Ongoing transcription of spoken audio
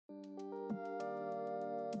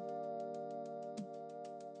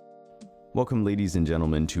Welcome, ladies and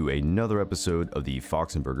gentlemen, to another episode of the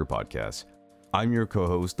Fox and Burger Podcast. I'm your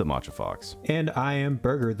co-host, the Matcha Fox. And I am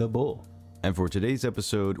Burger the Bull. And for today's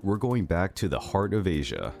episode, we're going back to the heart of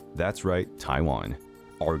Asia. That's right, Taiwan.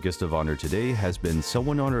 Our guest of honor today has been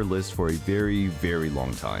someone on our list for a very, very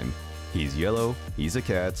long time. He's yellow, he's a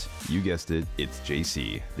cat, you guessed it, it's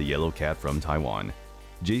JC, the yellow cat from Taiwan.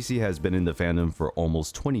 JC has been in the fandom for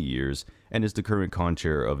almost 20 years and is the current con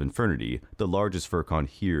chair of Infurnity, the largest fur con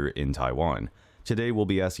here in Taiwan. Today we'll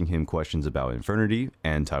be asking him questions about Infurnity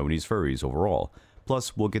and Taiwanese furries overall.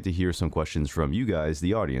 Plus, we'll get to hear some questions from you guys,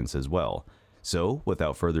 the audience, as well. So,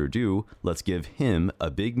 without further ado, let's give him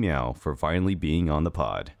a big meow for finally being on the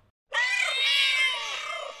pod.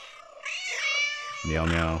 Meow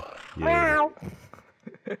meow. Yeah. Meow.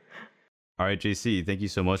 All right, JC, thank you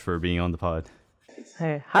so much for being on the pod.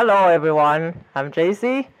 Hey, hello everyone, I'm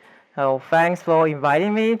JC. Thanks for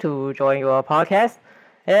inviting me to join your podcast,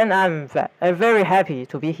 and I'm very happy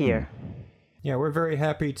to be here. Yeah, we're very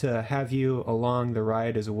happy to have you along the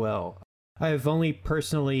ride as well. I have only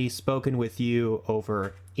personally spoken with you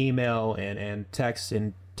over email and text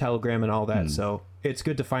and Telegram and all that, so it's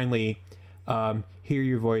good to finally hear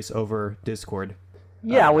your voice over Discord.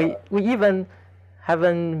 Yeah, we even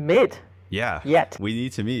haven't met yet. We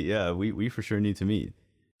need to meet. Yeah, we for sure need to meet.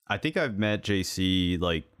 I think I've met JC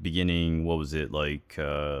like beginning,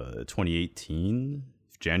 2018,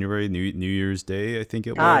 January, New Year's Day, I think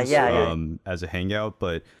it was, as a hangout.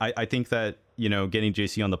 But I think that, getting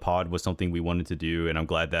JC on the pod was something we wanted to do. And I'm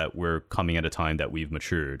glad that we're coming at a time that we've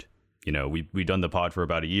matured. We've done the pod for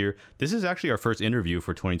about a year. This is actually our first interview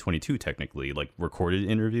for 2022, technically, like recorded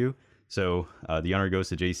interview. So the honor goes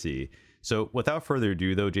to JC. So without further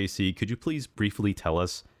ado, though, JC, could you please briefly tell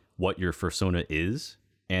us what your fursona is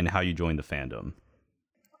and how you joined the fandom?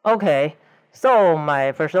 Okay, so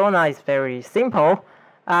my persona is very simple.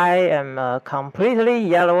 I am a completely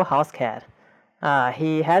yellow house cat.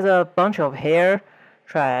 He has a bunch of hair,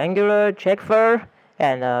 triangular check fur,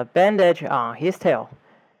 and a bandage on his tail.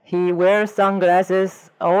 He wears sunglasses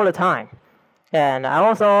all the time. And I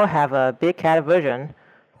also have a big cat version,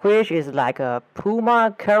 which is like a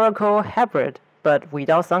Puma Caracal hybrid, but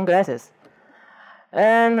without sunglasses.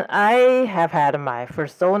 And I have had my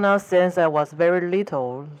persona since I was very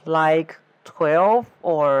little, like 12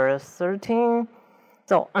 or 13.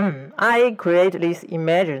 So I created this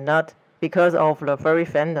image not because of the furry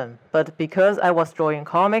fandom, but because I was drawing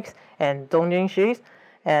comics and doujinshis,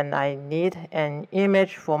 and I need an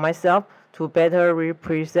image for myself to better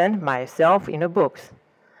represent myself in the books.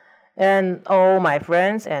 And all my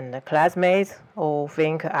friends and classmates all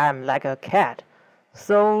think I'm like a cat.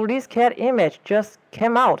 So this cat image just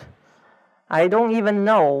came out. I don't even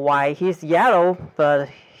know why he's yellow, but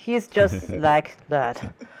he's just like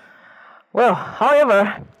that. Well,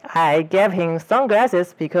 however, I gave him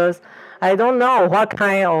sunglasses because I don't know what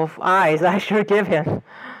kind of eyes I should give him.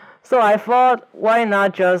 So I thought, why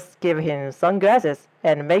not just give him sunglasses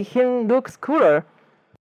and make him look cooler?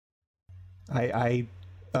 I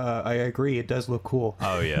agree, it does look cool.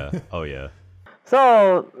 Oh yeah.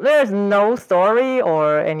 So there's no story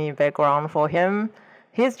or any background for him.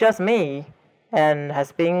 He's just me and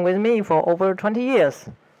has been with me for over 20 years.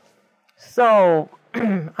 So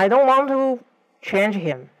I don't want to change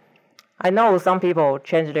him. I know some people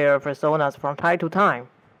change their personas from time to time,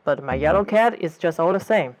 but my yellow cat is just all the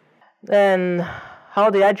same. Then how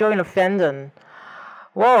did I join the fandom?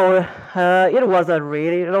 Well, it was a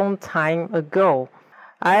really long time ago.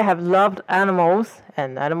 I have loved animals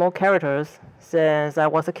and animal characters since I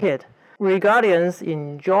was a kid. Regarding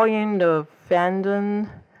enjoying the fandom,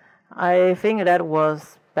 I think that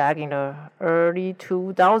was back in the early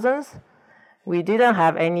 2000s. We didn't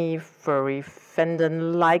have any furry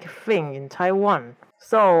fandom-like thing in Taiwan.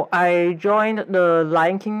 So I joined the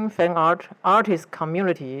Lion King fan artist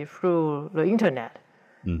community through the internet.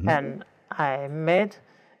 And I met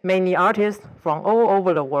many artists from all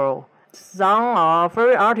over the world. Some are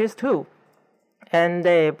furry artists too. And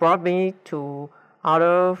they brought me to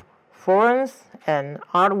other forums and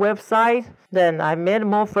art websites. Then I met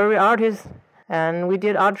more furry artists, and we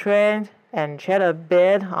did art trade and chat a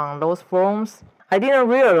bit on those forums. I didn't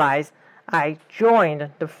realize I joined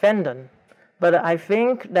the fandom, but I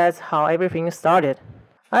think that's how everything started.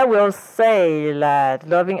 I will say that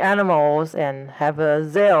loving animals and have a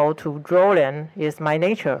zeal to draw them is my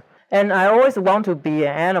nature. And I always want to be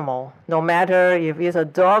an animal, no matter if it's a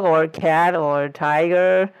dog or a cat or a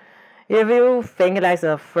tiger. If you think like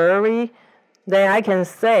a furry, then I can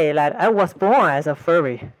say that I was born as a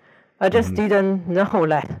furry. I just didn't know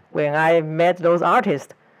that when I met those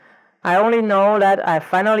artists. I only know that I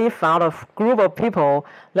finally found a group of people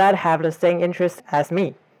that have the same interests as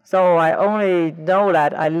me. So I only know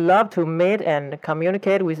that I love to meet and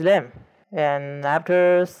communicate with them. And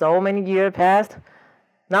after so many years passed,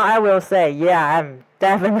 now I will say, yeah, I'm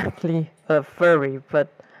definitely a furry,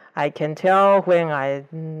 but I can tell when I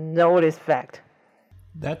know this fact.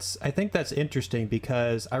 I think that's interesting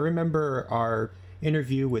because I remember our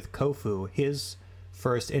interview with Kofu. His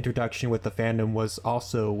first introduction with the fandom was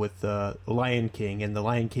also with the Lion King and the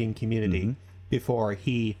Lion King community before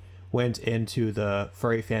he went into the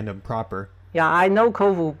furry fandom proper. Yeah, I know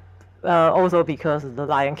Kofu also because of the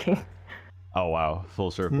Lion King. Oh wow,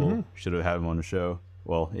 full circle. Should have had him on the show.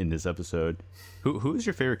 Well, in this episode. Who's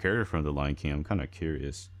your favorite character from the Lion King? I'm kind of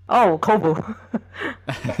curious. Oh, Kofu.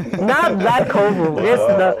 Not that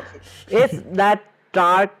Kofu. It's that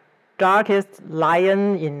darkest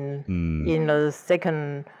lion in the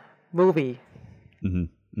second movie.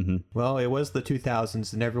 Well, it was the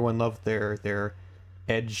 2000s and everyone loved their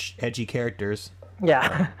edgy characters.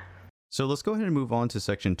 Yeah. So let's go ahead and move on to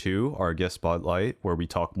section 2, our guest spotlight, where we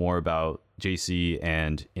talk more about JC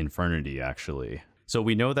and Infurnity, actually. So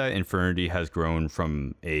we know that Infurnity has grown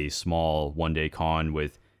from a small one-day con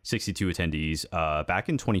with 62 attendees back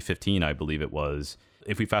in 2015, I believe it was.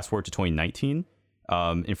 If we fast forward to 2019,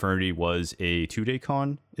 Infurnity was a 2-day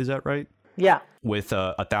con, is that right? Yeah. With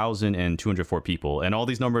 1,204 people. And all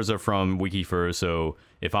these numbers are from WikiFur, so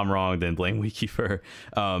if I'm wrong, then blame WikiFur.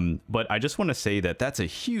 But I just want to say that that's a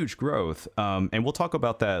huge growth. And we'll talk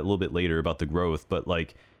about that a little bit later, about the growth. But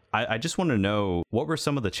like, I just want to know, what were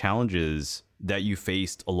some of the challenges that you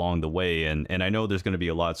faced along the way? And I know there's going to be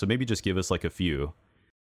a lot, so maybe just give us like a few.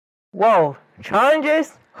 Whoa,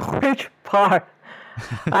 challenges? Which part?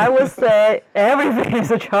 I would say everything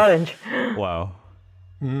is a challenge. Wow.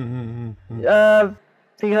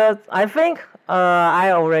 Because I think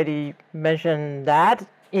I already mentioned that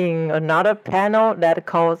in another panel that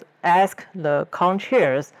calls Ask the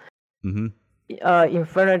Conchairs.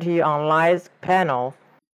 Infurnity Online's panel.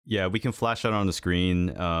 Yeah, we can flash that on the screen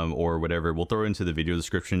or whatever. We'll throw it into the video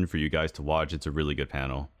description for you guys to watch. It's a really good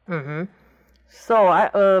panel.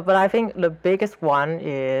 So, but I think the biggest one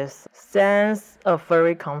is, since a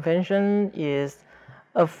furry convention is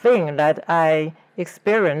a thing that I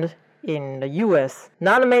experienced in the US,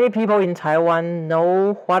 not many people in Taiwan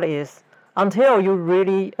know what it is until you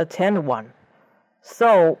really attend one.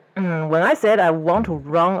 So, when I said I want to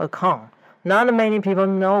run a con, not many people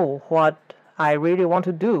know what I really want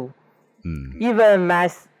to do. Even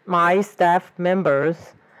my staff members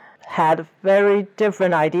had very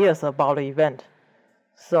different ideas about the event.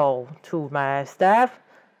 So to my staff,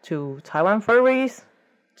 to Taiwan furries,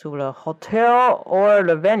 to the hotel or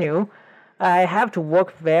the venue, I have to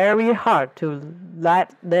work very hard to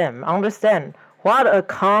let them understand what a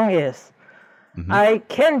con is. I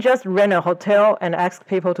can't just rent a hotel and ask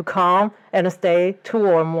people to come and stay 2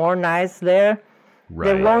 or more nights there.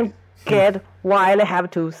 They won't get why they have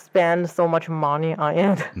to spend so much money on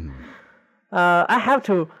it. I have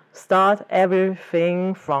to start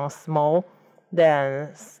everything from small,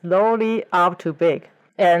 then slowly up to big.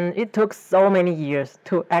 And it took so many years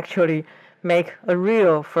to actually make a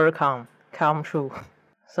real FurCon come true.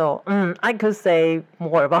 So I could say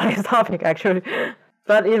more about this topic actually,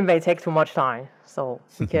 but it may take too much time. So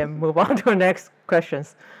we can move on to the next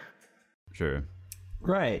questions. Sure.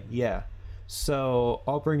 Right, yeah. So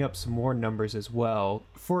I'll bring up some more numbers as well.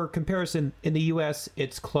 For comparison, in the US,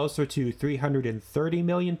 it's closer to 330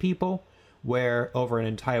 million people, where over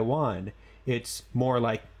in Taiwan, it's more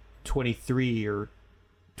like 23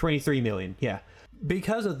 million. Yeah.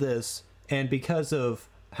 Because of this, and because of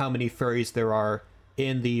how many furries there are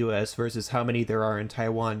in the US versus how many there are in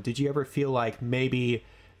Taiwan, did you ever feel like maybe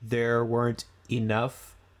there weren't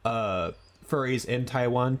enough furries in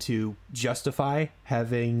Taiwan to justify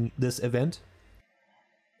having this event?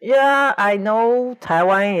 Yeah, I know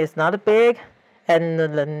Taiwan is not big, and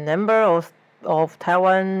the number of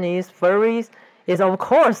Taiwanese furries is of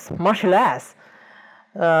course much less.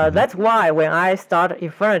 That's why when I started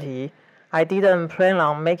Infurnity, I didn't plan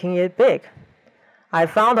on making it big. I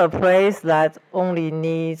found a place that only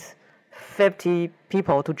needs 50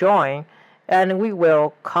 people to join, and we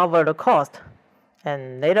will cover the cost.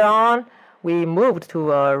 And later on, we moved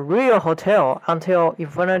to a real hotel until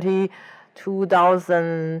Infurnity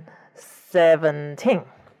 2017,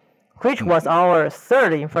 which was our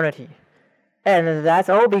third Infurnity. And that's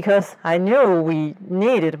all because I knew we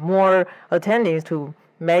needed more attendees to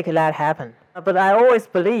make that happen. But I always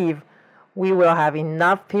believe we will have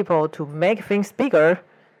enough people to make things bigger.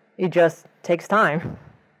 It just takes time.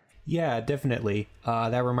 Yeah, definitely.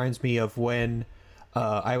 That reminds me of when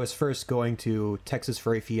I was first going to Texas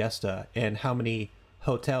Furry Fiesta and how many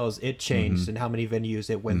hotels it changed and how many venues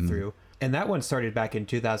it went through. And that one started back in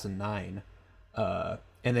 2009. And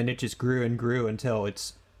then it just grew and grew until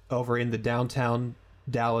it's over in the downtown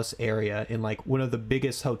Dallas area in like one of the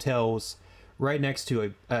biggest hotels right next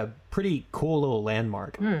to a pretty cool little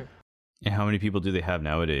landmark. And how many people do they have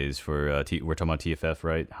nowadays for, we're talking about TFF,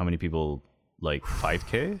 right? How many people, like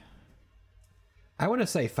 5K? I want to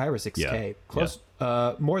say 5 or 6K, close,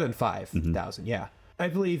 more than 5,000. Yeah. I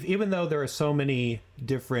believe even though there are so many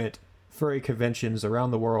different furry conventions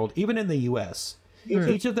around the world, even in the US,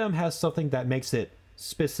 each of them has something that makes it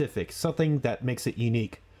specific, something that makes it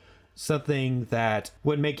unique, something that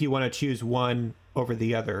would make you want to choose one over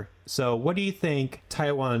the other. So what do you think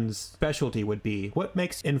Taiwan's specialty would be? What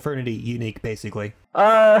makes Infurnity unique, basically?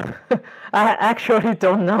 I actually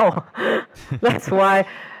don't know. That's why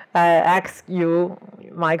I asked you,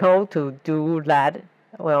 Michael, to do that.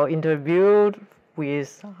 Well, interviewed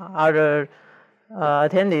with other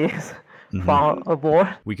attendees from aboard.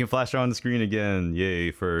 We can flash it on the screen again.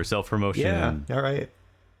 Yay, for self-promotion. Yeah, all right.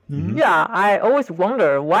 Yeah, I always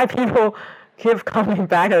wonder why people keep coming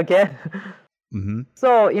back again.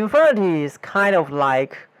 So Infurnity is kind of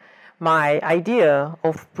like my idea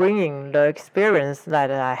of bringing the experience that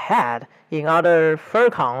I had in other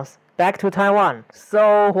furcons back to Taiwan.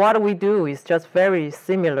 So what we do is just very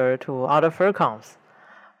similar to other furcons.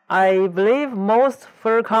 I believe most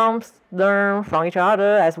furcons learn from each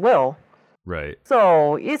other as well. Right.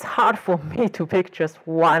 So it's hard for me to pick just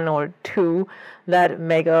one or two that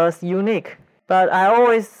make us unique. But I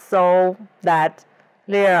always saw that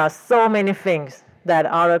there are so many things that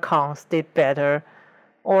other cons did better,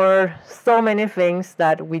 or so many things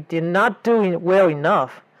that we did not do well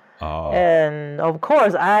enough. And of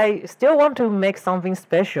course, I still want to make something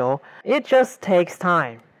special. It just takes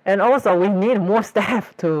time. And also, we need more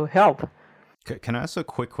staff to help. Can I ask a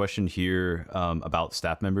quick question here about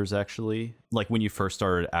staff members, actually? Like, when you first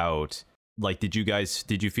started out, like, did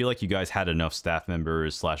you feel like you guys had enough staff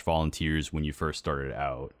members / volunteers when you first started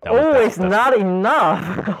out? It's not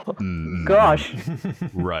enough. Gosh.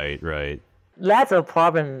 Right. That's a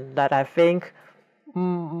problem that I think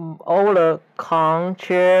all the con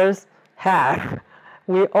chairs have.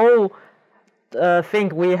 We all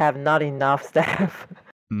think we have not enough staff.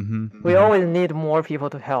 We always need more people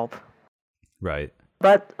to help. Right.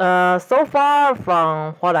 But so far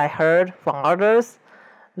from what I heard from others,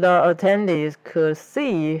 the attendees could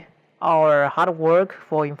see our hard work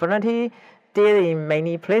for Infurnity did in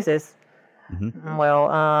many places.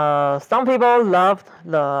 Well, some people loved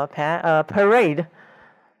the parade,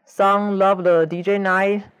 some loved the DJ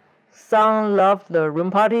night, some loved the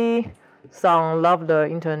room party, some loved the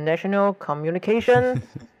international communication,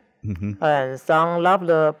 and some loved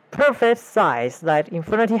the perfect size that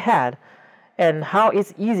Infurnity had, and how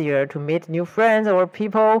it's easier to meet new friends or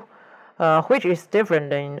people, which is different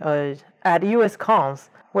than at US cons,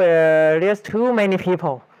 where there's too many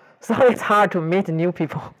people, so it's hard to meet new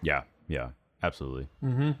people. Yeah, absolutely.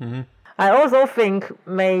 I also think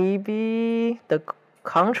maybe the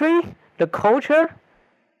country, the culture,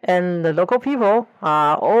 and the local people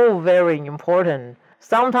are all very important.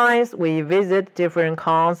 Sometimes we visit different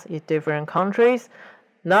cons in different countries,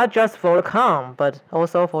 not just for the con, but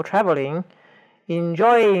also for traveling,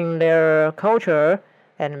 enjoying their culture,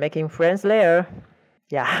 and making friends there.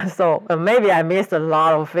 Yeah, so maybe I missed a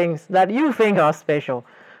lot of things that you think are special.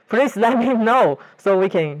 Please let me know so we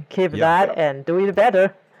can keep that and do it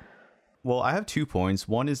better. Well, I have 2 points.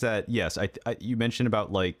 One is that, yes, you mentioned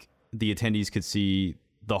about like the attendees could see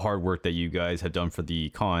the hard work that you guys have done for the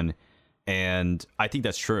con, and I think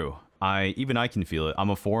that's true. I can feel it. I'm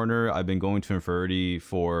a foreigner. I've been going to Infurnity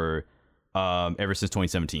for ever since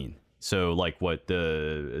 2017. So like what,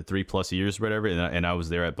 the 3+ years or whatever, and I was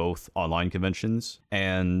there at both online conventions.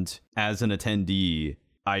 And as an attendee,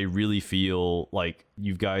 I really feel like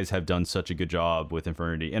you guys have done such a good job with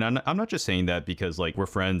Infurnity. And I'm not just saying that because like we're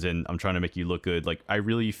friends and I'm trying to make you look good. Like, I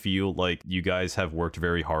really feel like you guys have worked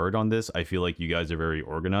very hard on this. I feel like you guys are very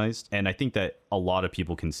organized. And I think that a lot of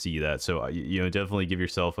people can see that. So, definitely give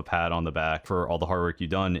yourself a pat on the back for all the hard work you've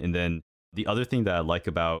done. And then the other thing that I like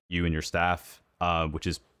about you and your staff, which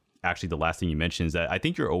is actually the last thing you mentioned, is that I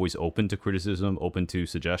think you're always open to criticism, open to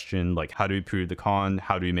suggestion, like how do we improve the con,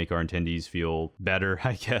 how do we make our attendees feel better,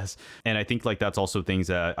 I guess. And I think like that's also things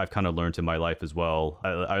that I've kind of learned in my life as well.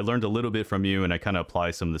 I learned a little bit from you, and I kind of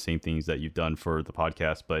apply some of the same things that you've done for the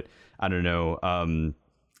podcast. But I don't know,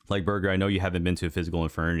 like Burger, I know you haven't been to a physical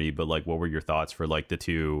Infurnity, but like what were your thoughts for like the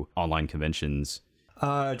 2 online conventions?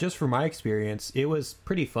 Just from my experience, it was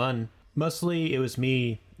pretty fun. Mostly it was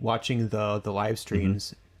me watching the live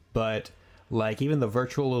streams, but like even the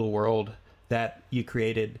virtual little world that you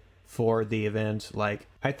created for the event, like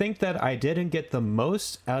I think that I didn't get the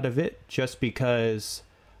most out of it just because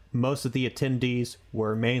most of the attendees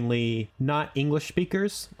were mainly not English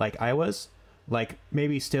speakers like I was. Like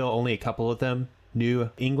maybe still only a couple of them knew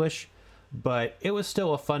English, but it was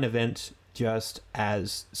still a fun event just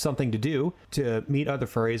as something to do, to meet other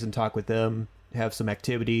furries and talk with them, have some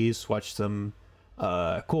activities, watch some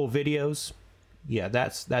cool videos. Yeah,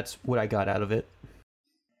 that's what I got out of it.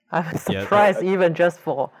 I'm surprised even just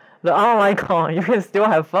for the online con, you can still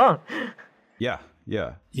have fun. Yeah.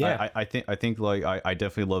 I think like I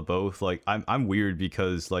definitely love both. Like I'm weird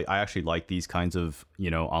because like I actually like these kinds of,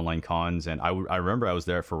 you know, online cons, and I remember I was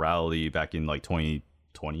there for Rally back in like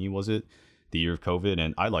 2020, was it? The year of COVID,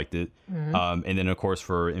 and I liked it. And then of course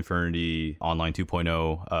for Infurnity Online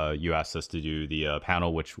 2.0, you asked us to do the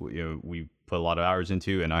panel, which we put a lot of hours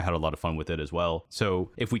into, and I had a lot of fun with it as well.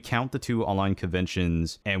 So if we count the two online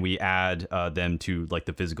conventions and we add them to like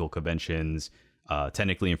the physical conventions,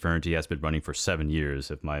 technically Infurnity has been running for 7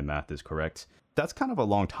 years, if my math is correct. That's kind of a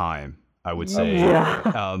long time, I would say.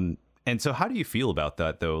 Yeah. And so how do you feel about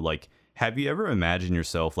that though? Like, have you ever imagined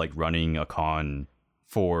yourself like running a con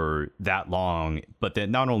for that long, but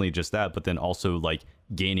then not only just that, but then also like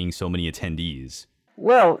gaining so many attendees?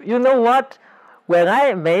 Well, you know what? When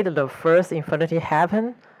I made the first Infurnity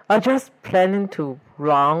happen, I just planning to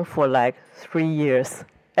run for like 3 years.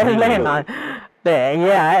 And then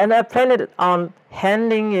and I planned on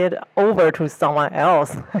handing it over to someone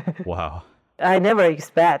else. Wow. I never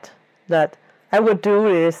expect that I would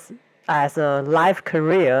do this as a life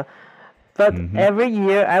career, but every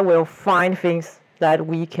year I will find things that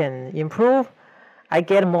we can improve. I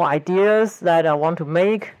get more ideas that I want to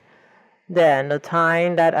make. Then the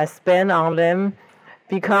time that I spend on them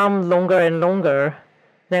become longer and longer.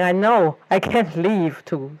 Then I know I can't leave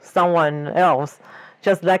to someone else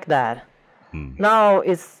just like that. Now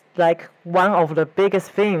it's like one of the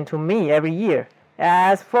biggest things to me every year.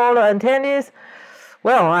 As for the attendees,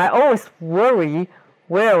 well, I always worry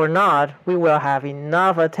whether or not we will have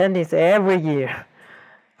enough attendees every year.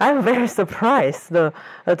 I'm very surprised the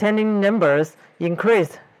attending numbers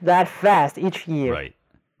increased that fast each year.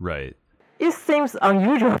 Right. It seems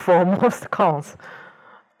unusual for most cons,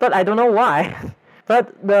 but I don't know why.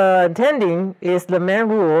 But the attending is the main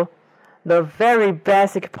rule, the very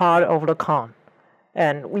basic part of the con.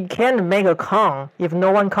 And we can't make a con if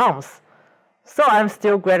no one comes. So I'm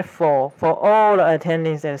still grateful for all the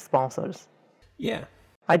attendees and sponsors. Yeah.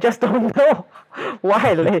 I just don't know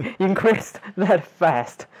why they increased that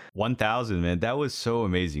fast. 1,000, man. That was so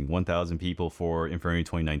amazing. 1,000 people for Infernity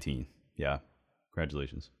 2019. Yeah.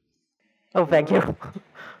 Congratulations. Oh, thank you.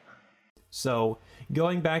 So,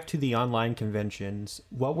 going back to the online conventions,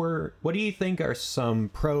 what do you think are some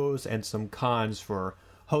pros and some cons for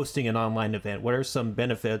hosting an online event? What are some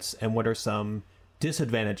benefits and what are some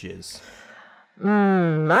disadvantages?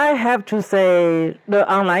 I have to say the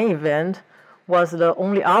online event was the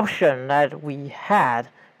only option that we had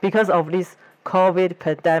because of this COVID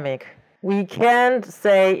pandemic. We can't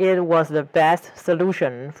say it was the best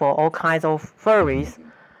solution for all kinds of furries,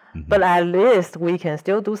 but at least we can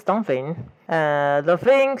still do something. The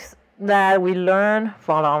things that we learned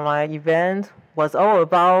from the online event was all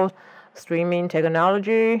about streaming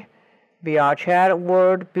technology, VR chat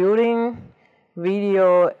world building,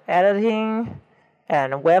 video editing,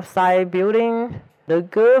 and website building. The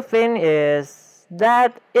good thing is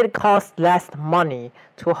that it costs less money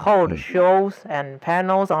to hold shows and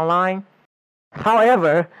panels online.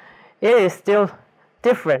 However, it is still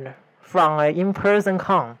different from an in-person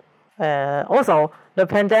con. Also, the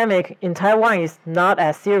pandemic in Taiwan is not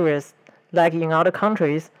as serious like in other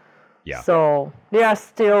countries. Yeah. So there are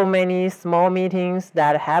still many small meetings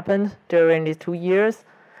that happened during these 2 years.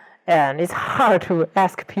 And it's hard to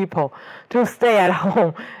ask people to stay at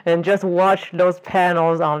home and just watch those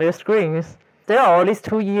panels on their screens. Still, these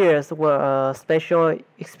 2 years were a special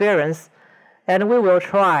experience, and we will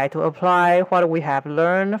try to apply what we have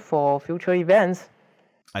learned for future events.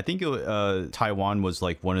 I think Taiwan was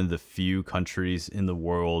like one of the few countries in the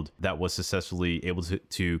world that was successfully able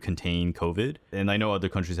to contain COVID. And I know other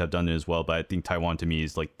countries have done it as well, but I think Taiwan to me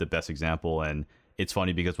is like the best example. And it's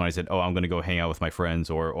funny because when I said, I'm going to go hang out with my friends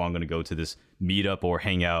or I'm going to go to this meetup or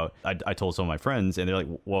hang out, I told some of my friends and they're like,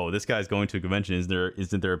 whoa, this guy's going to a convention.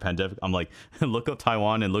 Isn't there a pandemic? I'm like, look up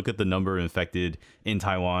Taiwan and look at the number of infected in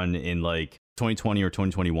Taiwan in like 2020 or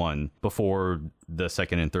 2021 before the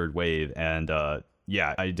second and third wave. And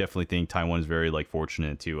yeah, I definitely think Taiwan is very like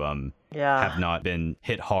fortunate to have not been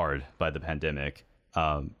hit hard by the pandemic.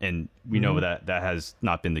 And we know that has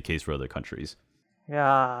not been the case for other countries.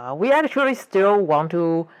 Yeah, we actually still want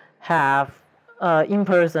to have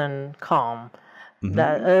in-person con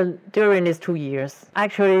that during these 2 years.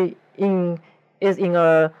 Actually, is in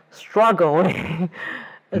a struggle.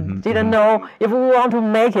 Didn't know if we want to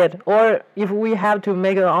make it or if we have to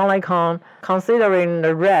make an online con, considering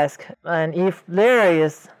the risk. And if there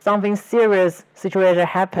is something serious situation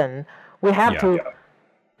happen, we have to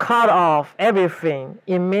cut off everything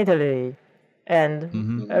immediately and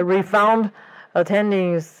refund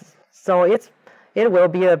attendings. So it will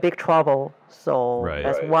be a big trouble. So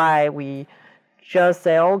that's why we just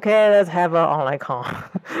say, okay, let's have an online con.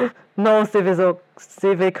 No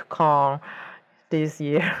civic con this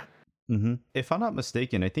year. If I'm not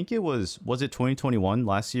mistaken, I think it was it 2021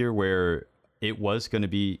 last year where it was going to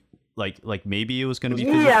be like maybe it was going to be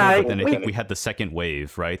physical, but then I think we had the second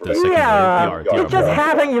wave, right? The second wave. It just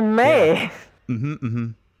happened in May.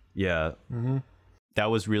 Yeah. That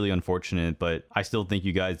was really unfortunate, but I still think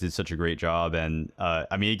you guys did such a great job. And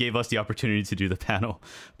I mean, it gave us the opportunity to do the panel.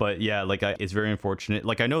 But yeah, like it's very unfortunate.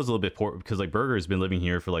 Like I know it's a little bit poor because like Burger has been living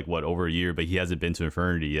here for like over a year, but he hasn't been to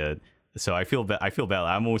Infurnity yet. So I feel bad.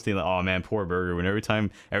 I'm always thinking, like, oh man, poor Burger. When every time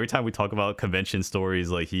we talk about convention stories,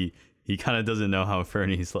 like he kind of doesn't know how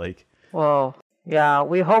Infernity's like. Well, yeah,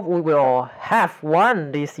 we hope we will have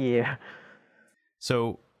one this year.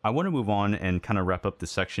 So I want to move on and kind of wrap up the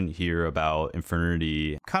section here about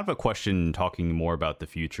Infurnity. Kind of a question talking more about the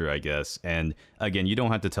future, I guess. And again, you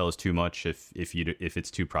don't have to tell us too much if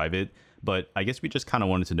it's too private. But I guess we just kind of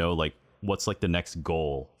wanted to know, like, what's like the next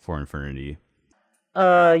goal for Infurnity?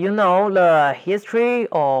 The history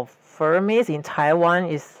of Fermis in Taiwan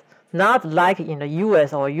is not like in the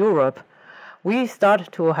US or Europe. We start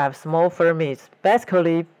to have small Fermis,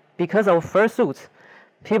 basically because of fursuits.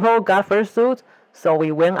 People got fursuits, so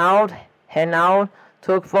we went out, hang out,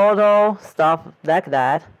 took photos, stuff like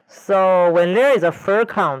that. So when there is a fur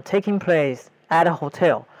count taking place at a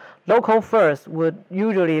hotel, local furs would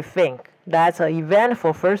usually think that's an event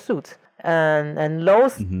for fursuits. And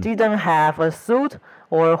those didn't have a suit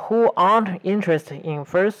or who aren't interested in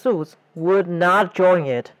fursuits would not join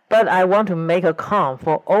it. But I want to make a con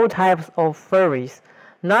for all types of furries,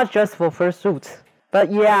 not just for fursuits.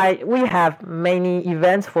 But yeah, we have many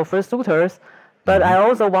events for fursuiters, but I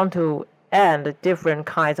also want to add different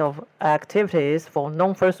kinds of activities for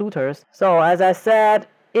non-fursuiters. So as I said,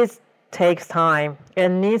 it takes time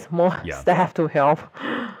and needs more staff to help.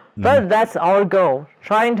 But that's our goal,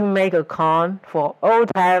 trying to make a con for all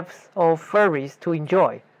types of furries to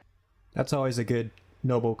enjoy. That's always a good,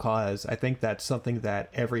 noble cause. I think that's something that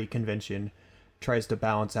every convention tries to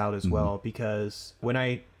balance out as well, because when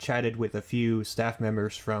I chatted with a few staff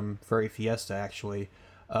members from Furry Fiesta, actually,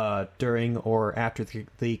 during or after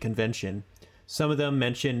the convention, some of them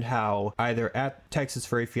mentioned how either at Texas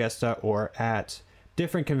Furry Fiesta or at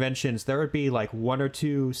different conventions, there would be like one or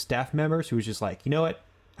two staff members who was just like, you know what?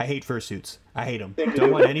 I hate fursuits. I hate them.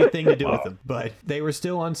 Don't want anything to do with them. But they were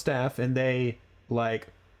still on staff, and they like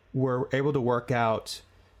were able to work out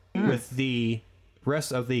with the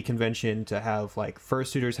rest of the convention to have like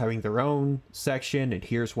fursuiters having their own section, and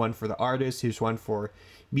here's one for the artists, here's one for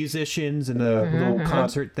musicians and the little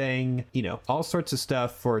concert thing, all sorts of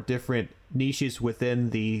stuff for different niches within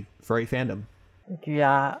the furry fandom.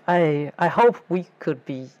 Yeah, I hope we could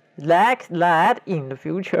be like that in the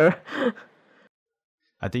future.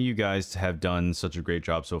 I think you guys have done such a great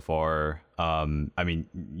job so far. I mean,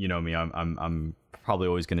 you know me, I'm probably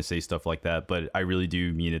always going to say stuff like that, but I really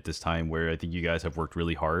do mean it this time, where I think you guys have worked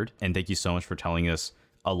really hard. And thank you so much for telling us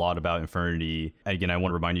a lot about Infurnity. Again, I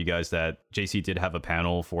want to remind you guys that JC did have a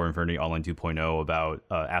panel for Infurnity Online 2.0 about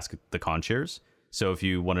Ask the Con Chairs. So if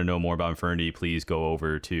you want to know more about Infurnity, please go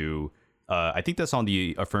over to, I think that's on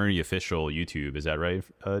the Infurnity official YouTube. Is that right,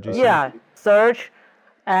 JC? Yeah, search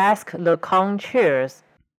Ask the Con Chairs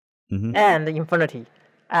and Infurnity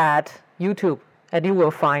at YouTube, and you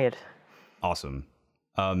will find it. Awesome.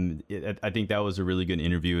 I think that was a really good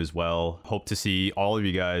interview as well. Hope to see all of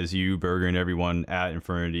you guys, you, Burger, and everyone at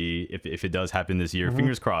Infurnity. If it does happen this year,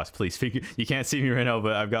 fingers crossed, please. You can't see me right now,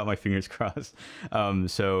 but I've got my fingers crossed.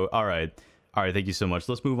 So, all right. Thank you so much.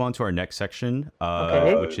 Let's move on to our next section,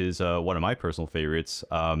 which is one of my personal favorites,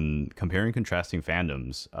 comparing and contrasting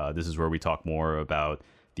fandoms. This is where we talk more about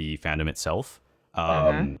the fandom itself.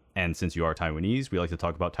 And since you are Taiwanese, we like to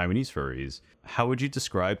talk about Taiwanese furries. How would you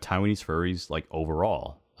describe Taiwanese furries like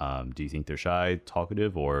overall? Do you think they're shy,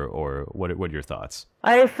 talkative, or what are your thoughts?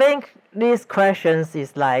 I think these questions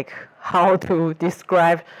is like how to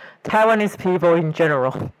describe Taiwanese people in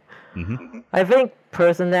general. I think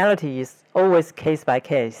personality is always case by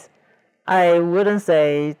case. I wouldn't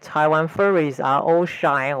say Taiwan furries are all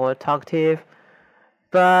shy or talkative,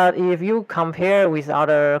 but if you compare with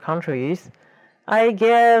other countries, I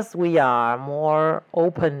guess we are more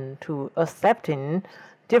open to accepting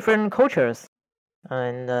different cultures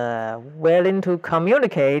and willing to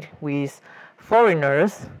communicate with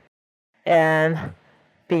foreigners and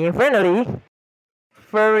being friendly.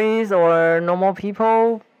 Furries or normal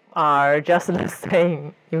people are just the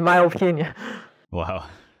same, in my opinion. Wow.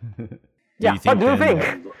 Yeah, what do you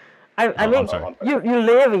think? I mean, I'm sorry. you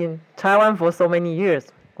live in Taiwan for so many years.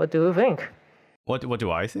 What do you think? What do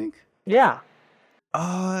I think? Yeah.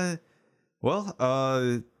 Well,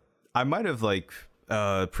 I might have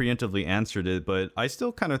preemptively answered it, but I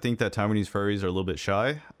still kind of think that Taiwanese furries are a little bit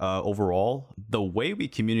shy. Overall, the way we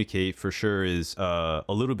communicate for sure is a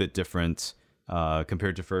little bit different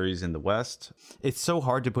compared to furries in the West. It's so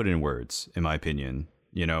hard to put in words, in my opinion.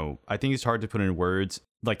 You know, I think it's hard to put in words.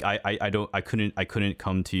 Like I couldn't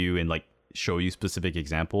come to you and like show you specific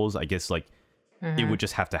examples. I guess like it would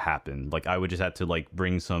just have to happen. Like I would just have to like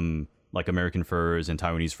bring some like American furs and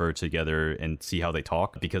Taiwanese fur together and see how they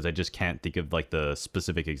talk, because I just can't think of like the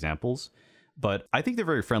specific examples. But I think they're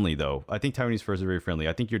very friendly though. I think Taiwanese furs are very friendly.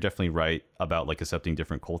 I think you're definitely right about like accepting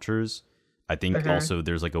different cultures. I think also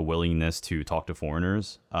there's like a willingness to talk to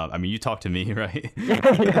foreigners. I mean, you talk to me, right?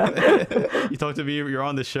 You talk to me. You're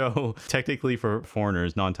on the show technically for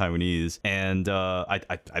foreigners, non-Taiwanese, and I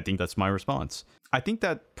think that's my response. I think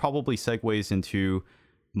that probably segues into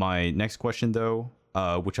my next question, though,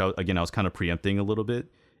 which I was kind of preempting a little bit,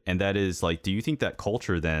 and that is like, do you think that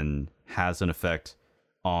culture then has an effect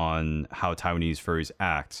on how Taiwanese furries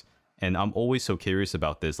act? And I'm always so curious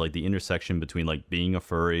about this, like the intersection between like being a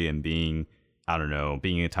furry and being, I don't know,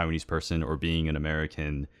 being a Taiwanese person or being an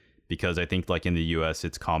American, because I think like in the US,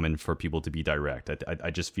 it's common for people to be direct. I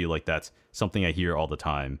just feel like that's something I hear all the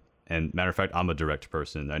time. And matter of fact, I'm a direct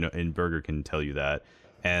person. I know, and Berger can tell you that.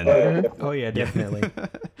 And oh yeah, definitely.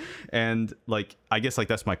 And like, I guess like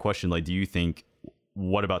that's my question. Like, do you think,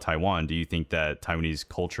 what about Taiwan? Do you think that Taiwanese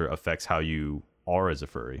culture affects how you are as a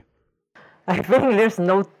furry? I think there's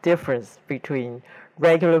no difference between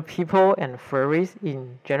regular people and furries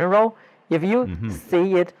in general if you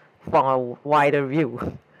see it from a wider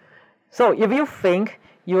view. So if you think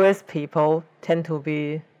US people tend to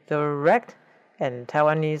be direct and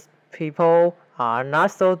Taiwanese people are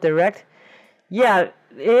not so direct, yeah,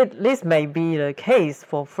 this may be the case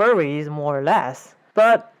for furries more or less.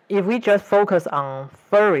 But if we just focus on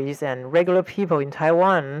furries and regular people in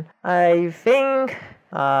Taiwan, I think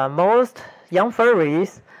most young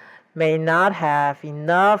furries may not have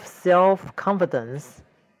enough self-confidence.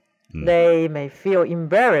 They may feel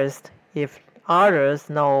embarrassed if others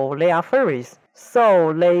know they are furries.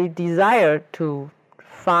 So they desire to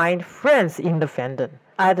find friends in the fandom.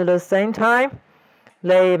 At the same time,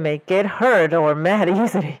 they may get hurt or mad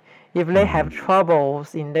easily if they have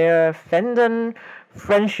troubles in their fandom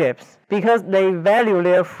friendships, because they value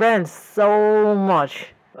their friends so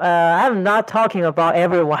much. I'm not talking about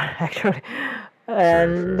everyone, actually.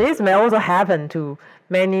 And this may also happen to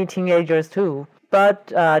many teenagers too. But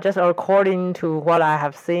just according to what I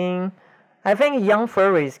have seen, I think young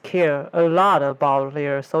furries care a lot about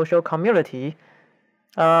their social community.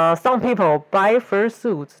 Some people buy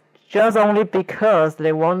fursuits just only because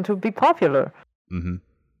they want to be popular.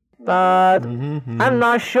 But I'm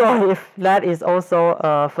not sure if that is also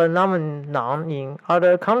a phenomenon in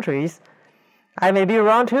other countries. I may be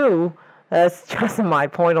wrong too. That's just my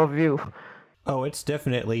point of view. Oh, it's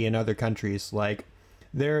definitely in other countries. Like,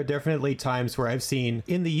 there are definitely times where I've seen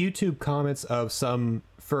in the YouTube comments of some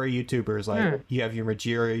furry YouTubers, like you have your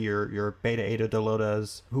Majira, your Beta Eta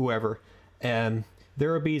Delotas, whoever, and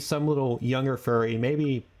there will be some little younger furry,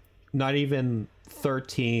 maybe not even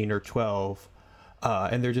 13 or 12,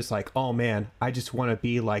 and they're just like, oh man, I just want to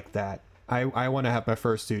be like that. I want to have my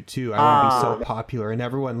fursuit too. I want to be so popular and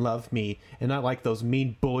everyone love me and not like those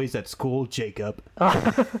mean boys at school, Jacob.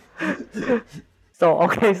 So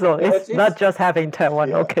it's not just having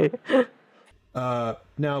Taiwan, okay.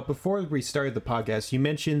 Now, before we started the podcast, you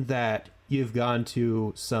mentioned that you've gone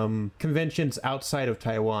to some conventions outside of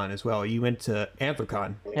Taiwan as well. You went to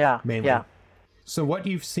Anthrocon, mainly. Yeah. So what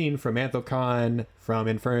you've seen from Anthrocon, from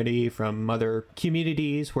Infurnity, from other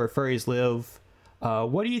communities where furries live,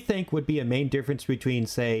 what do you think would be a main difference between,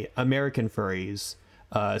 say, American furries?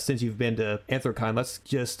 Since you've been to Anthrocon, let's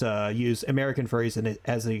just use American furries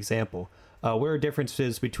as an example. What are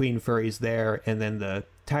differences between furries there and then the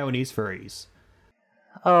Taiwanese furries?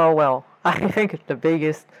 Oh, well, I think the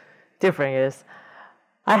biggest difference is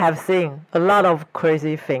I have seen a lot of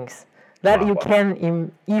crazy things that you can't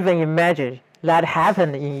even imagine that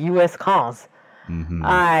happen in US cons.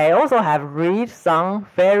 I also have read some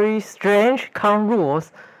very strange con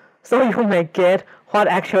rules, so you may get what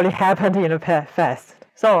actually happened in the past.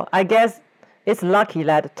 So I guess it's lucky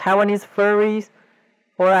that Taiwanese furries,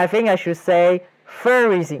 or I think I should say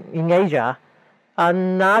furries in Asia, are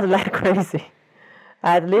not that crazy.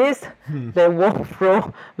 At least they won't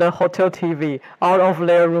throw the hotel TV out of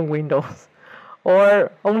their room windows,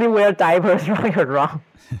 or only wear diapers running around.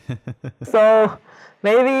 So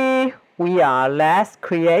maybe we are less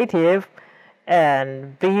creative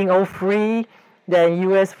and being all free than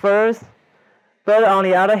US furs, but on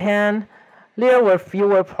the other hand, there were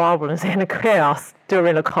fewer problems and chaos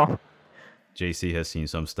during the con. JC has seen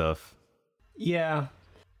some stuff. Yeah,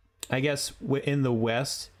 I guess in the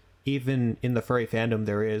West, even in the furry fandom,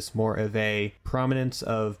 there is more of a prominence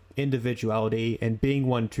of individuality and being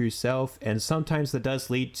one true self, and sometimes that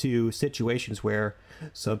does lead to situations where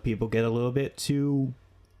some people get a little bit too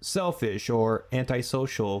selfish or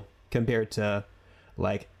antisocial compared to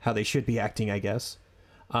like how they should be acting, I guess.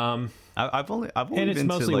 I've only been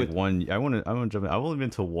to like one. I want to jump in. I've only been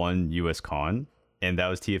to one US con, and that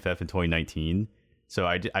was TFF in 2019. So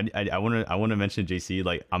I want to mention, JC,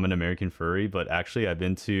 like, I'm an American furry, but actually I've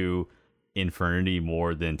been to Infurnity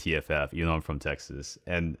more than TFF, even though I'm from Texas.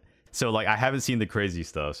 And so like I haven't seen the crazy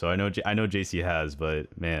stuff. So I know JC has, but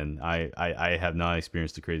man, I have not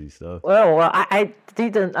experienced the crazy stuff. Well, I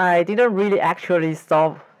didn't really actually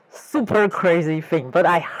saw super crazy thing, but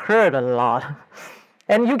I heard a lot.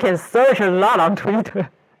 And you can search a lot on Twitter.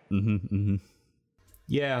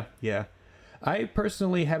 Yeah. I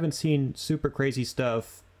personally haven't seen super crazy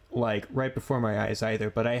stuff like right before my eyes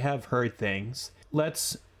either, but I have heard things.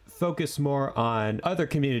 Let's focus more on other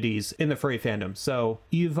communities in the furry fandom. So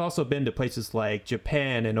you've also been to places like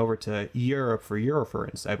Japan and over to Europe for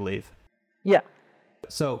Eurofurence, I believe. Yeah.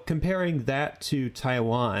 So comparing that to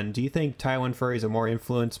Taiwan, do you think Taiwan furries are more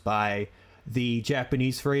influenced by the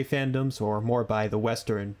Japanese furry fandoms or more by the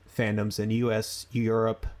Western fandoms in US,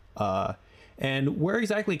 Europe? And where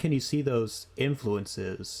exactly can you see those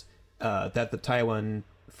influences that the Taiwan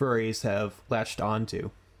furries have latched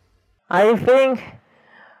onto? I think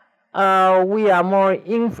we are more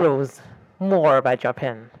influenced more by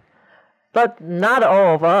Japan. But not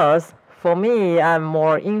all of us. For me, I'm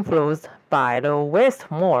more influenced by the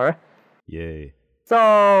West more. Yay. So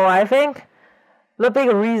I think the big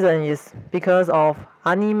reason is because of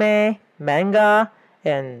anime, manga,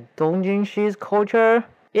 and doujinshi culture.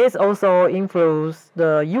 It's also influenced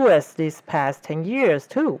the US this past 10 years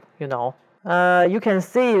too, you know. You can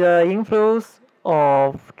see the influence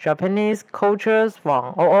of Japanese cultures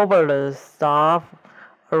from all over the stuff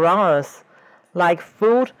around us, like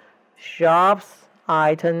food, shops,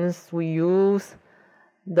 items we use,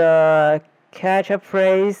 the catch-up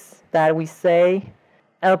phrase that we say.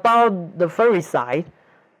 About the furry side,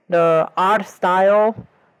 the art style,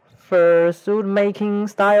 fursuit making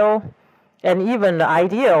style, and even the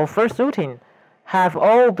idea of fursuiting have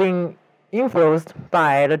all been influenced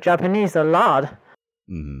by the Japanese a lot.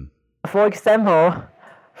 For example,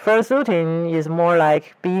 fursuiting is more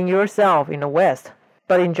like being yourself in the West,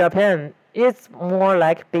 but in Japan, it's more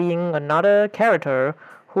like being another character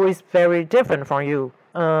who is very different from you.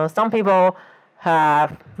 Some people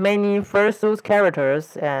have many fursuit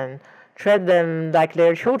characters and treat them like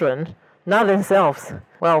their children, not themselves.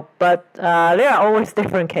 Well, but there are always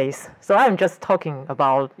different cases. So I'm just talking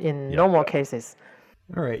about in normal cases.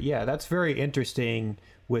 All right, yeah, that's very interesting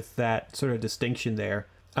with that sort of distinction there.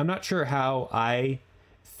 I'm not sure how I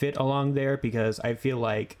fit along there because I feel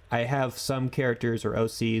like I have some characters or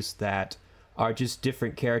OCs that are just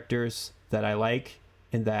different characters that I like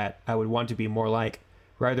and that I would want to be more like,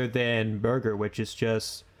 rather than Burger, which is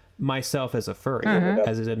just myself as a furry,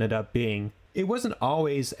 as it ended up being. It wasn't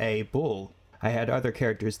always a bull. I had other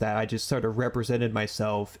characters that I just sort of represented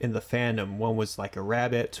myself in the fandom. One was like a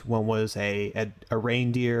rabbit, one was a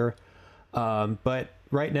reindeer, but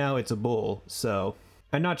right now it's a bull. So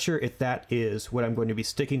I'm not sure if that is what I'm going to be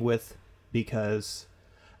sticking with because,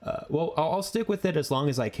 I'll stick with it as long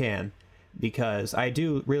as I can because I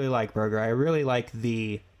do really like Burger. I really like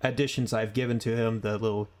the additions I've given to him, the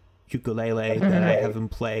little ukulele that I have him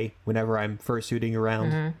play whenever I'm fursuiting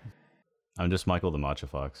around. I'm just Michael the Matcha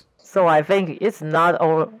Fox. So I think it's not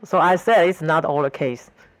all. So I said it's not all the case.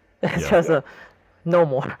 It's just no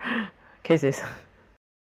more cases.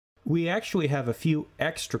 We actually have a few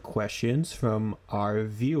extra questions from our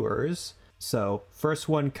viewers. So first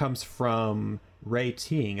one comes from Ray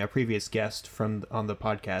Ting, a previous guest on the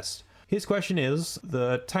podcast. His question is,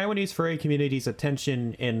 the Taiwanese furry community's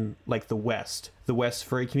attention in like the West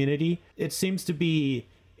furry community, it seems to be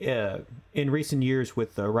in recent years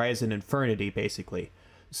with the rise in Infurnity, basically.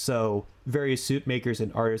 So various suit makers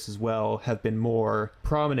and artists as well have been more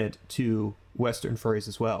prominent to Western furries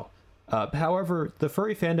as well. However, the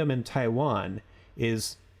furry fandom in Taiwan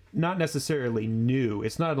is not necessarily new.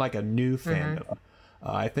 It's not like a new fandom.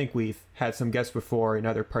 I think we've had some guests before in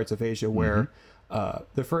other parts of Asia where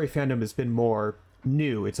the furry fandom has been more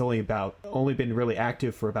new. It's only been really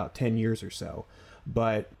active for about 10 years or so.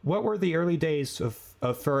 But what were the early days of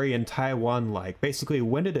furry in Taiwan like? Basically,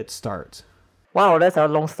 when did it start? Wow, that's a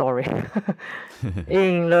long story.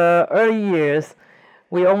 In the early years,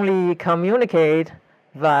 we only communicate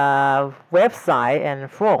via website and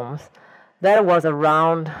forums. That was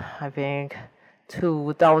around, I think,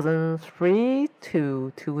 2003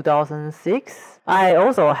 to 2006. I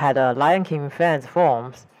also had a Lion King fans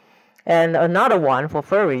forums and another one for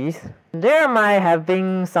furries. There might have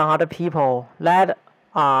been some other people that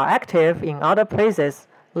are active in other places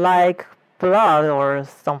like Blood or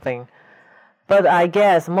something. But I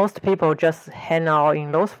guess most people just hang out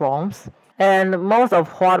in those forums. And most of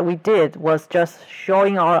what we did was just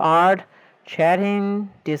showing our art, chatting,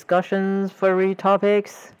 discussions, furry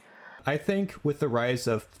topics. I think with the rise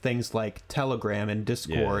of things like Telegram and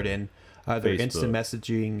Discord and other instant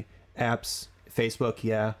messaging apps, Facebook,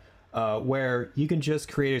 where you can just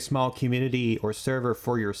create a small community or server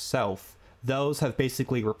for yourself, those have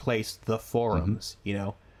basically replaced the forums, you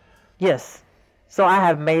know? Yes. So I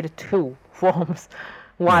have made 2 forums,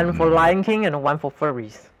 one for Lion King and one for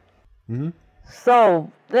furries.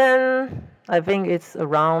 So then I think it's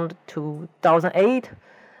around 2008.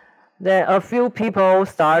 Then a few people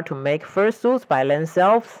start to make fursuits by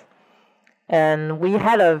themselves. And we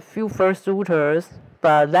had a few fursuiters,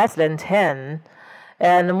 but less than 10.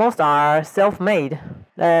 And most are self-made.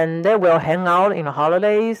 And they will hang out in the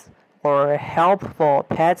holidays or help for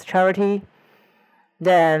pets charity.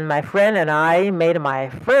 Then my friend and I made my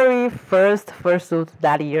very first fursuit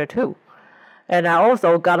that year too. And I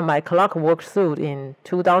also got my clockwork suit in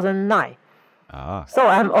 2009. So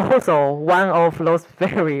I'm also one of those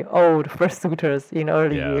very old fursuiters in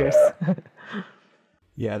early years.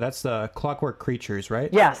 Yeah, that's the Clockwork Creatures, right?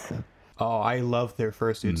 Yes. Oh, I love their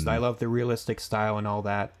fursuits. I love the realistic style and all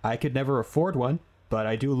that. I could never afford one, but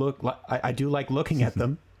I do like looking at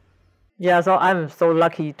them. Yeah, so I'm so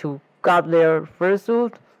lucky to got their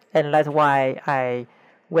fursuit, and that's why I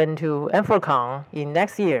went to Infurcon in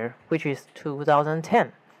next year, which is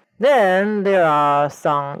 2010. Then there are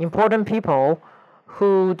some important people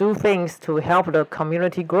who do things to help the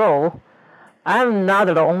community grow. I'm not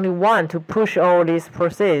the only one to push all this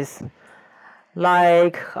process.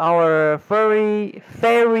 Like our very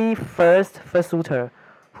first fursuiter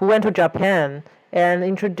who went to Japan and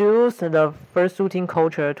introduced the fursuiting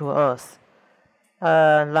culture to us.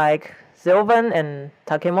 Like Sylvan and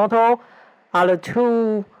Takemoto are the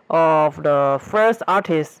 2 of the first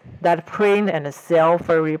artists that print and sell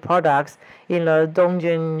furry products in the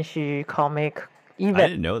Dongjinshi comic event. I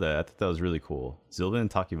didn't know that. I thought that was really cool. Sylvan and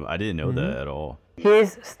Takemoto, I didn't know that at all.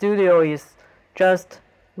 His studio is just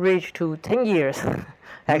reached to 10 years,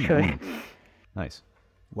 actually. Nice.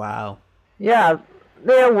 Wow. Yeah,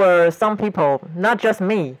 there were some people, not just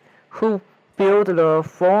me, who built the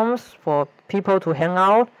forums for people to hang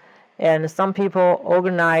out, and some people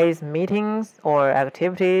organize meetings or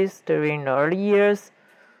activities during the early years.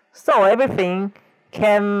 So everything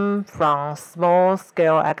came from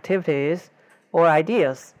small-scale activities or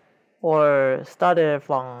ideas, or started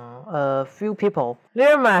from a few people.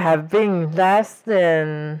 There might have been less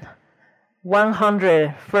than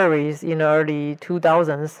 100 furries in the early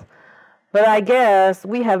 2000s, but I guess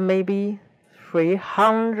we have maybe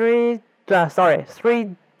 3,000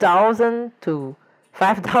 to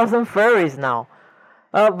 5,000 furries now.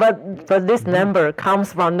 But this number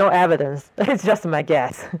comes from no evidence. It's just my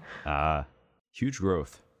guess. Huge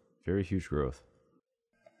growth. Very huge growth.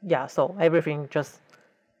 Yeah, so everything just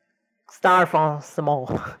start from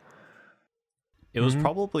small. It was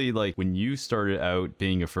probably like when you started out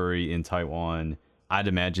being a furry in Taiwan, I'd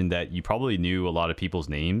imagine that you probably knew a lot of people's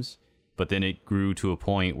names, but then it grew to a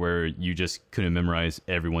point where you just couldn't memorize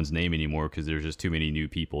everyone's name anymore because there's just too many new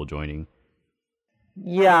people joining.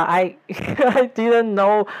 Yeah, I didn't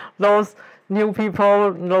know those new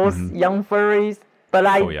people, those young furries, but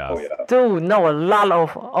I do know a lot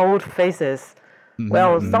of old faces.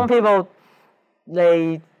 Well, some people,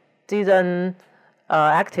 they didn't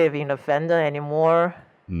active in the fandom anymore,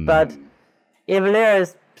 but if there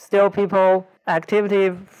is still people active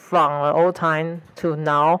from the old time to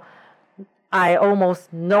now, I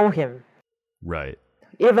almost know him. Right.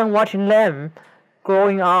 Even watching them,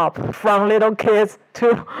 growing up from little kids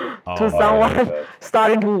to someone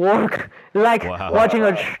starting to work, like watching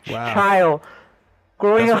a child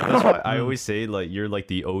growing that's why up. I always say like you're like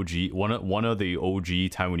the OG, one of the OG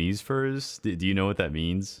Taiwanese furs. Do you know what that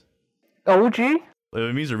means? OG?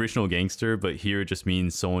 It means original gangster, but here it just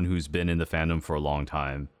means someone who's been in the fandom for a long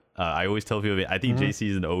time. I always tell people, I think JC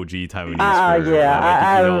is an OG Taiwanese fur. Yeah,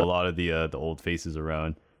 I think you know a lot of the old faces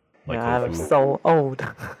around. Like I'm so old.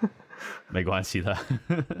 没关系的.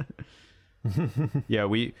 Yeah,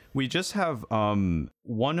 we just have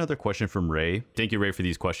one other question from Ray. Thank you, Ray, for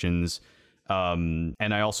these questions. And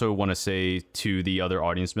I also want to say to the other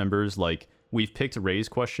audience members, like, we've picked Ray's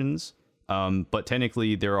questions, but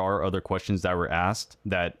technically there are other questions that were asked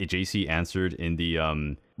that JC answered in the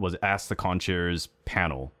was Ask the Conchairs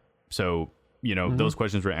panel. So, you know, those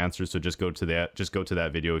questions were answered. So just go to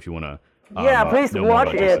that video if you want to. Yeah, please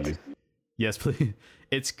watch it. Yes, please.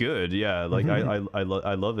 It's good. Yeah, like I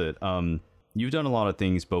love it. You've done a lot of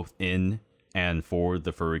things both in and for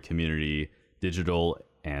the furry community, digital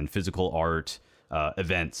and physical art,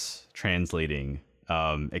 events, translating,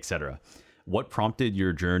 etc. What prompted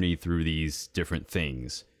your journey through these different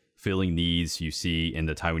things? Filling needs you see in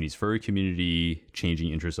the Taiwanese furry community,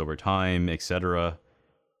 changing interests over time, etc.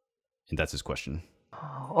 And that's his question.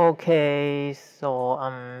 Okay,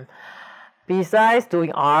 so besides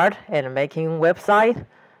doing art and making website,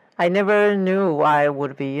 I never knew I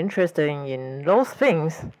would be interested in those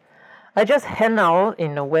things. I just hang out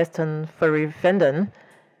in the Western furry fandom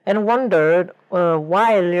and wondered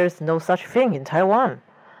why there's no such thing in Taiwan,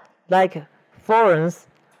 like forums,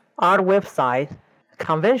 art websites,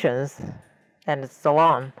 conventions, and so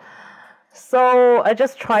on. So I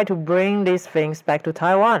just try to bring these things back to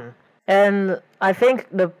Taiwan. And I think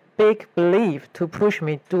the big belief to push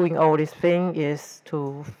me doing all these things is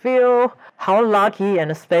to feel how lucky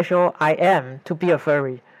and special I am to be a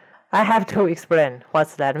furry. I have to explain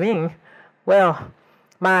what's that mean. Well,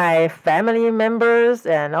 my family members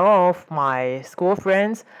and all of my school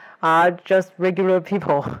friends are just regular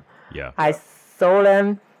people. Yeah. I saw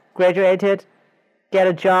them, graduated, get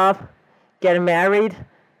a job, get married,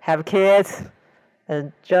 have kids,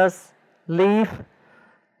 and just live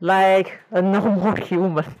like a normal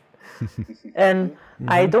human. And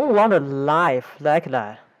I don't want a life like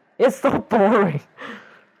that. It's so boring.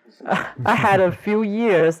 I had a few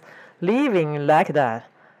years living like that.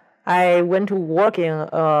 I went to work in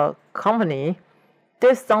a company,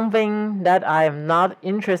 did something that I am not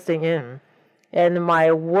interested in, and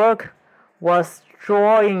my work was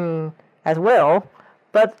drawing as well,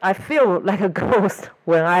 but I feel like a ghost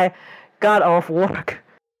when I got off work.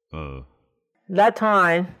 That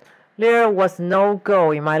time, there was no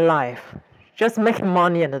goal in my life, just making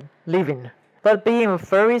money and living. But being a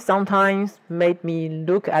furry sometimes made me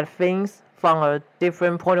look at things from a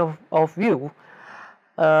different point of view.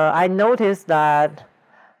 I noticed that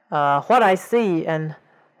what I see and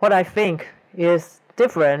what I think is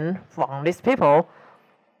different from these people.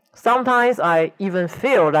 Sometimes I even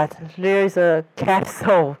feel that there is a cat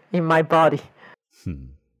soul in my body.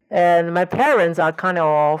 And my parents are kind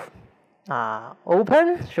of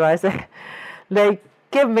open, should I say. They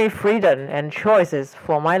give me freedom and choices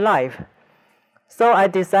for my life. So I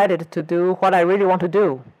decided to do what I really want to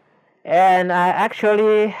do. And I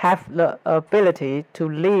actually have the ability to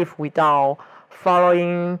live without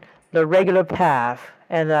following the regular path,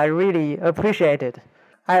 and I really appreciate it.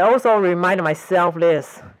 I also remind myself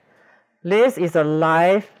this. This is a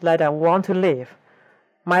life that I want to live.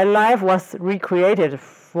 My life was recreated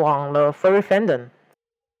from the furry fandom.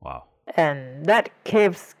 Wow. And that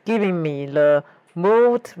keeps giving me the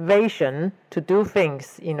motivation to do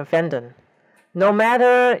things in the fandom. No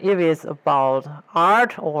matter if it's about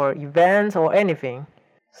art or events or anything.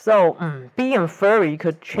 So, being furry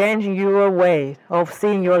could change your way of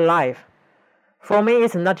seeing your life. For me,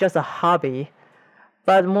 it's not just a hobby,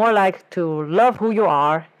 but more like to love who you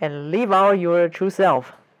are and live out your true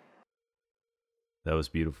self. That was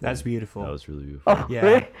beautiful. That's beautiful. That was really beautiful. Oh, yeah.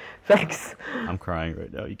 Really? Thanks. I'm crying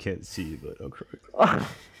right now. You can't see, but I'm crying.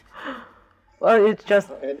 Well, it's just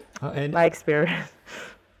and my experience.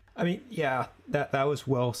 I mean, yeah, that was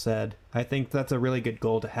well said. I think that's a really good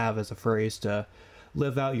goal to have as a furry, is to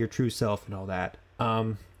live out your true self and all that.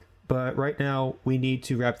 But right now, we need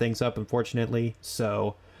to wrap things up, unfortunately.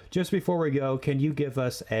 So just before we go, can you give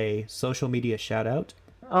us a social media shout out?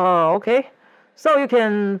 Oh, okay. So you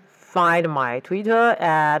can find my Twitter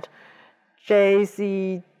at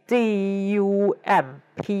JCDUMP.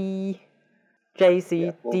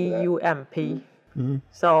 JCDUMP.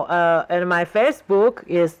 So, and my Facebook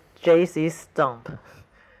is JC Stump,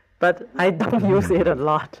 but I don't use it a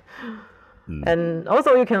lot. And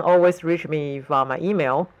also you can always reach me via my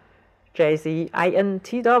email,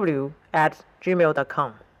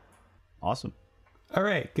 jcintw@gmail.com. Awesome. All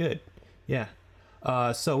right, good. Yeah.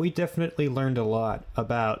 So we definitely learned a lot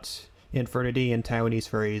about Infurnity and Taiwanese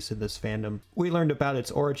furries in this fandom. We learned about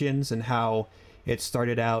its origins and how it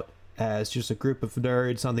started out as just a group of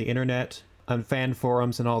nerds on the internet, on fan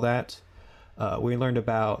forums and all that. We learned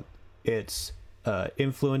about its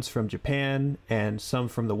influence from Japan and some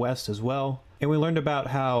from the West as well. And we learned about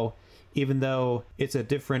how, even though it's a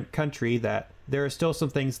different country, that there are still some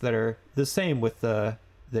things that are the same with the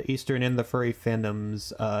Eastern and the furry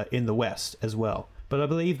fandoms in the West as well. But I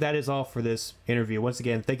believe that is all for this interview. Once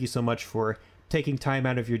again, thank you so much for taking time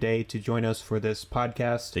out of your day to join us for this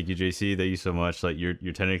podcast. Thank you, JC. Thank you so much. Like you're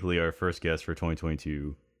technically our first guest for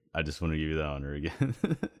 2022. I just want to give you that honor again.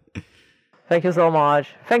 Thank you so much.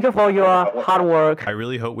 Thank you for your hard work. I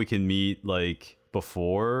really hope we can meet like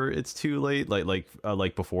before it's too late,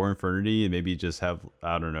 like before Infurnity, and maybe just have,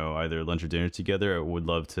 I don't know, either lunch or dinner together. I would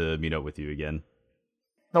love to meet up with you again.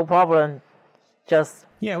 No problem. Just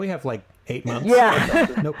Yeah, we have like 8 months. yeah,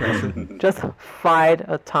 No pressure. just find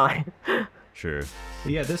a time. Sure.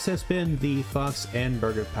 Yeah, this has been the Fox and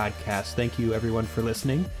Burger podcast. Thank you everyone for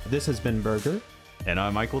listening. This has been Burger. And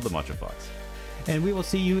I'm Michael, the Matcha Fox. And we will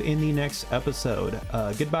see you in the next episode.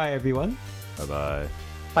 Goodbye, everyone. Bye bye.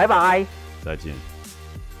 Bye bye. 再见。